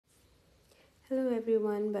Hello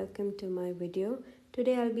everyone, welcome to my video.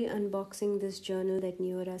 Today I'll be unboxing this journal that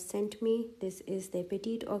Neorah sent me. This is the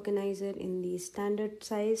Petite Organizer in the standard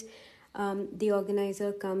size. The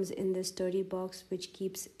organizer comes in this sturdy box which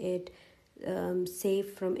keeps it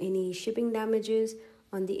safe from any shipping damages.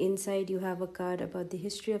 On the inside you have a card about the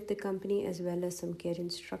history of the company as well as some care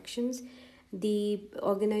instructions. The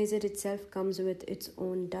organizer itself comes with its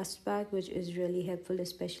own dust bag, which is really helpful,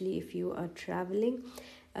 especially if you are traveling.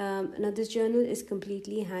 Now, this journal is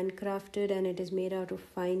completely handcrafted and it is made out of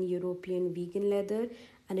fine European vegan leather,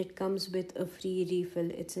 and it comes with a free refill.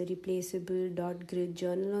 It's a replaceable dot grid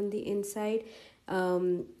journal on the inside.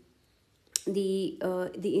 The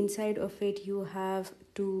inside of it you have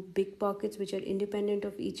two big pockets which are independent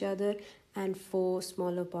of each other and four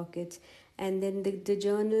smaller pockets, and then the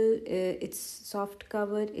journal, it's soft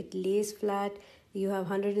covered, it lays flat. You have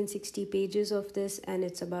 160 pages of this and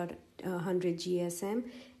it's about 100 GSM.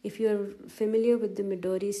 If you're familiar with the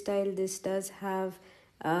Midori style, this does have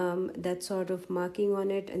that sort of marking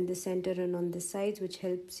on it in the center and on the sides, which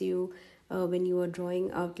helps you when you are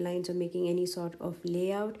drawing outlines or making any sort of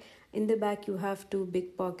layout. In the back you have two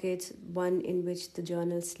big pockets, one in which the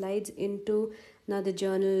journal slides into. Now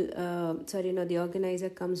the organizer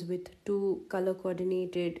comes with two color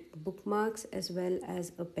coordinated bookmarks as well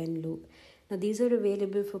as a pen loop. Now these are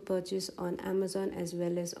available for purchase on Amazon as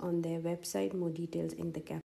well as on their website. More details in the caption.